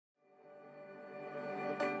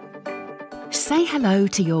Say hello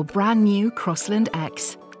to your brand new Crossland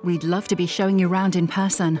X. We'd love to be showing you around in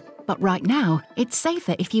person, but right now, it's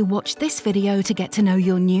safer if you watch this video to get to know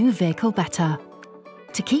your new vehicle better.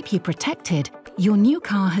 To keep you protected, your new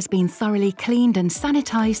car has been thoroughly cleaned and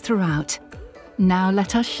sanitized throughout. Now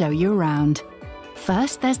let us show you around.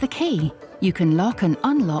 First, there's the key. You can lock and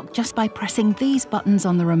unlock just by pressing these buttons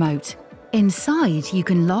on the remote. Inside, you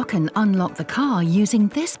can lock and unlock the car using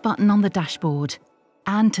this button on the dashboard.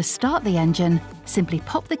 And to start the engine, simply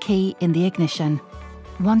pop the key in the ignition.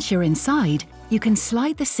 Once you're inside, you can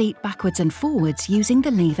slide the seat backwards and forwards using the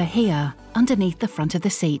lever here, underneath the front of the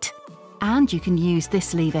seat. And you can use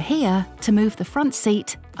this lever here to move the front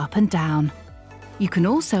seat up and down. You can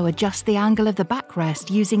also adjust the angle of the backrest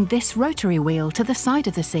using this rotary wheel to the side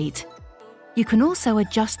of the seat. You can also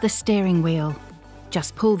adjust the steering wheel.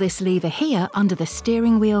 Just pull this lever here under the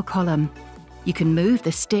steering wheel column. You can move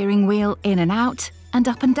the steering wheel in and out and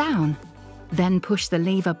up and down. Then push the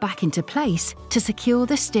lever back into place to secure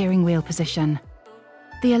the steering wheel position.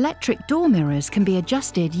 The electric door mirrors can be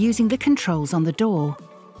adjusted using the controls on the door.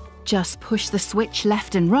 Just push the switch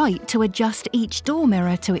left and right to adjust each door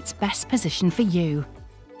mirror to its best position for you.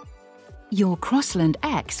 Your Crossland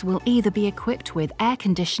X will either be equipped with air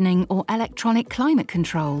conditioning or electronic climate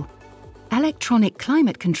control. Electronic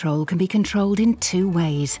climate control can be controlled in two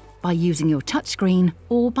ways, by using your touchscreen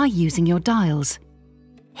or by using your dials.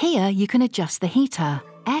 Here you can adjust the heater,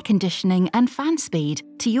 air conditioning and fan speed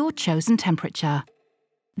to your chosen temperature.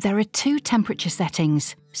 There are two temperature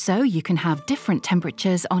settings, so you can have different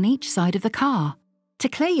temperatures on each side of the car. To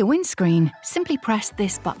clear your windscreen, simply press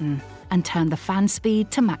this button and turn the fan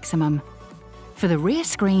speed to maximum. For the rear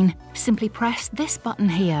screen, simply press this button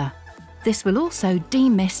here. This will also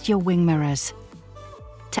demist your wing mirrors.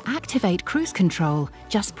 To activate cruise control,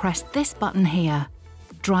 just press this button here.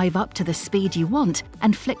 Drive up to the speed you want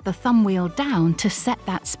and flick the thumb wheel down to set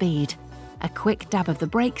that speed. A quick dab of the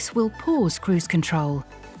brakes will pause cruise control.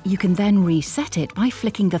 You can then reset it by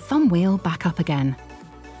flicking the thumb wheel back up again.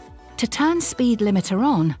 To turn speed limiter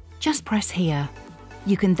on, just press here.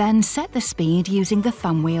 You can then set the speed using the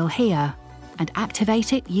thumb wheel here and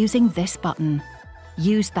activate it using this button.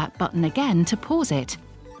 Use that button again to pause it,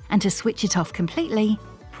 and to switch it off completely,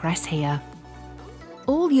 press here.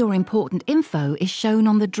 All your important info is shown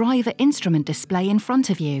on the driver instrument display in front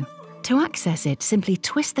of you. To access it, simply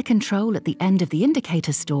twist the control at the end of the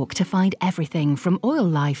indicator stalk to find everything from oil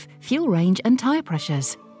life, fuel range and tyre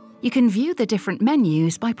pressures. You can view the different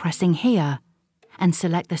menus by pressing here, and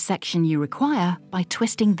select the section you require by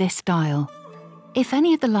twisting this dial. If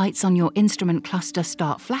any of the lights on your instrument cluster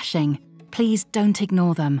start flashing, please don't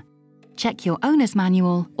ignore them. Check your owner's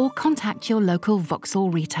manual or contact your local Vauxhall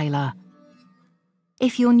retailer.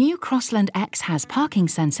 If your new Crossland X has parking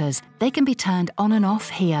sensors, they can be turned on and off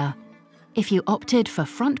here. If you opted for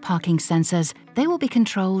front parking sensors, they will be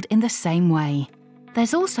controlled in the same way.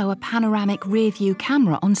 There's also a panoramic rear-view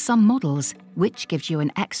camera on some models, which gives you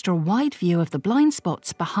an extra wide view of the blind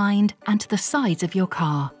spots behind and to the sides of your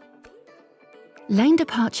car. Lane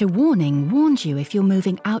departure warning warns you if you're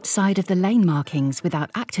moving outside of the lane markings without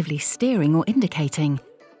actively steering or indicating.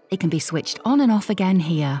 It can be switched on and off again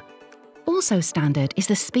here. Also standard is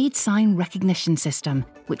the speed sign recognition system,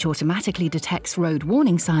 which automatically detects road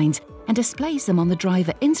warning signs and displays them on the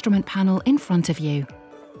driver instrument panel in front of you.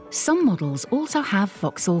 Some models also have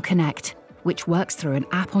Vauxhall Connect, which works through an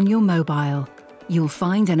app on your mobile. You'll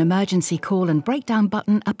find an emergency call and breakdown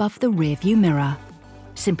button above the rearview mirror.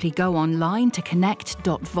 Simply go online to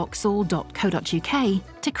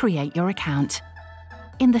connect.vauxhall.co.uk to create your account.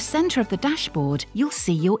 In the centre of the dashboard, you'll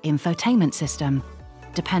see your infotainment system.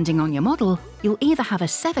 Depending on your model, you'll either have a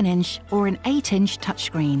 7-inch or an 8-inch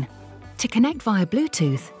touchscreen. To connect via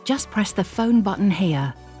Bluetooth, just press the phone button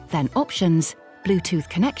here, then Options, Bluetooth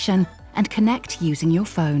Connection, and connect using your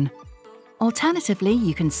phone. Alternatively,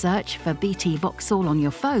 you can search for BT Vauxhall on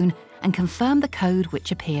your phone and confirm the code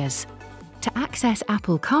which appears. To access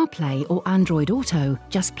Apple CarPlay or Android Auto,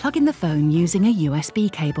 just plug in the phone using a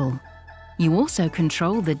USB cable. You also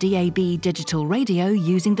control the DAB digital radio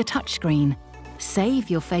using the touchscreen. Save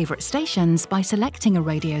your favourite stations by selecting a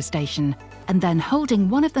radio station and then holding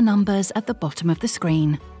one of the numbers at the bottom of the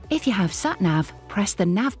screen. If you have sat-nav, press the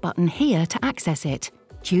nav button here to access it.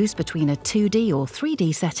 Choose between a 2D or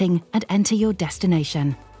 3D setting and enter your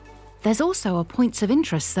destination. There's also a points of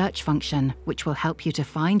interest search function, which will help you to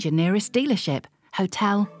find your nearest dealership,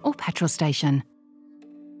 hotel or petrol station.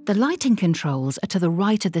 The lighting controls are to the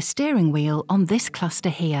right of the steering wheel on this cluster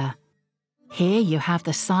here. Here you have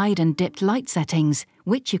the side and dipped light settings,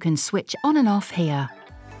 which you can switch on and off here.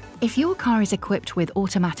 If your car is equipped with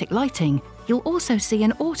automatic lighting, you'll also see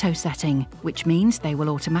an auto setting, which means they will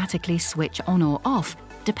automatically switch on or off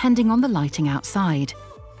depending on the lighting outside.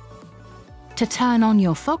 To turn on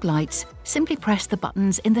your fog lights, simply press the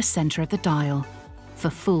buttons in the center of the dial.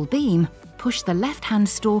 For full beam, push the left-hand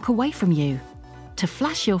stalk away from you. To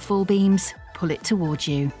flash your full beams, pull it towards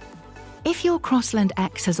you. If your Crossland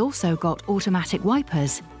X has also got automatic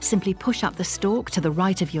wipers, simply push up the stalk to the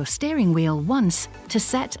right of your steering wheel once to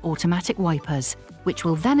set automatic wipers, which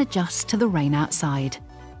will then adjust to the rain outside.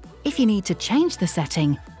 If you need to change the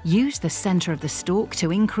setting, use the center of the stalk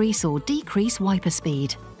to increase or decrease wiper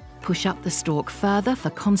speed. Push up the stalk further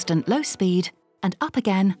for constant low speed and up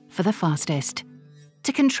again for the fastest.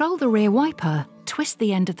 To control the rear wiper, twist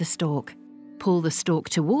the end of the stalk. Pull the stalk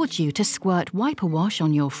towards you to squirt wiper wash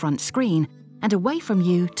on your front screen and away from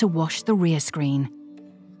you to wash the rear screen.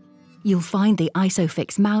 You'll find the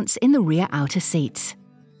ISOFIX mounts in the rear outer seats.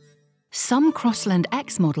 Some Crossland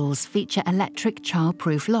X models feature electric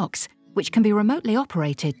child-proof locks, which can be remotely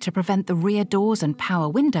operated to prevent the rear doors and power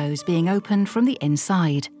windows being opened from the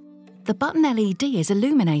inside. The button LED is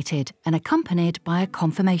illuminated and accompanied by a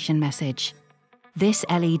confirmation message. This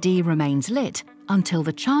LED remains lit until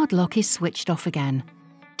the child lock is switched off again.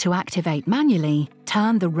 To activate manually,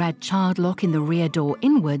 turn the red child lock in the rear door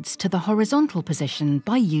inwards to the horizontal position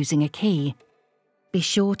by using a key. Be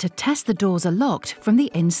sure to test the doors are locked from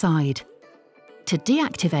the inside. To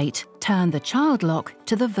deactivate, turn the child lock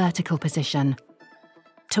to the vertical position.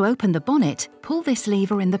 To open the bonnet, pull this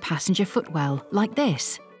lever in the passenger footwell, like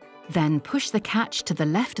this. Then push the catch to the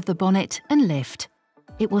left of the bonnet and lift.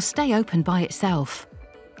 It will stay open by itself.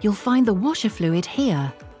 You'll find the washer fluid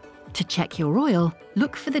here. To check your oil,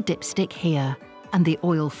 look for the dipstick here, and the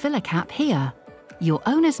oil filler cap here. Your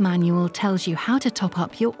owner's manual tells you how to top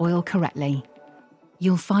up your oil correctly.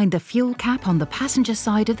 You'll find the fuel cap on the passenger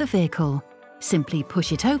side of the vehicle. Simply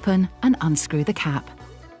push it open and unscrew the cap.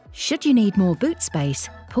 Should you need more boot space,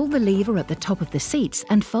 pull the lever at the top of the seats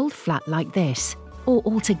and fold flat like this, or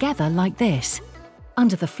altogether like this.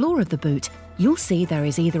 Under the floor of the boot, you'll see there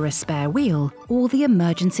is either a spare wheel or the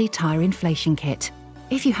emergency tyre inflation kit.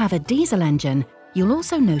 If you have a diesel engine, you'll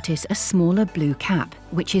also notice a smaller blue cap,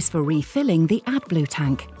 which is for refilling the AdBlue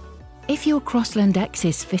tank. If your Crossland X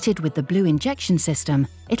is fitted with the blue injection system,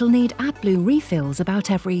 it'll need AdBlue refills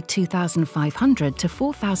about every 2,500 to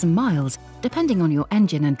 4,000 miles, depending on your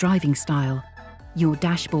engine and driving style. Your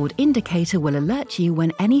dashboard indicator will alert you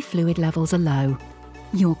when any fluid levels are low.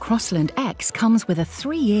 Your Crossland X comes with a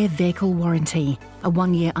 3-year vehicle warranty, a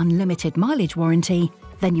 1-year unlimited mileage warranty,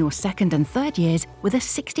 then your second and third years with a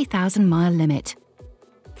 60,000-mile limit.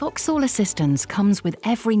 Vauxhall Assistance comes with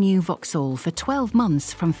every new Vauxhall for 12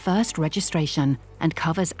 months from first registration and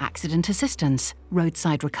covers accident assistance,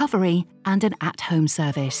 roadside recovery, and an at-home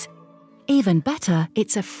service. Even better,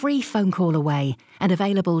 it's a free phone call away and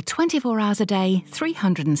available 24 hours a day,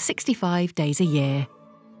 365 days a year.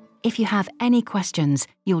 If you have any questions,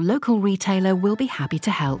 your local retailer will be happy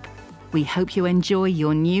to help. We hope you enjoy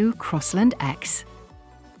your new Crossland X.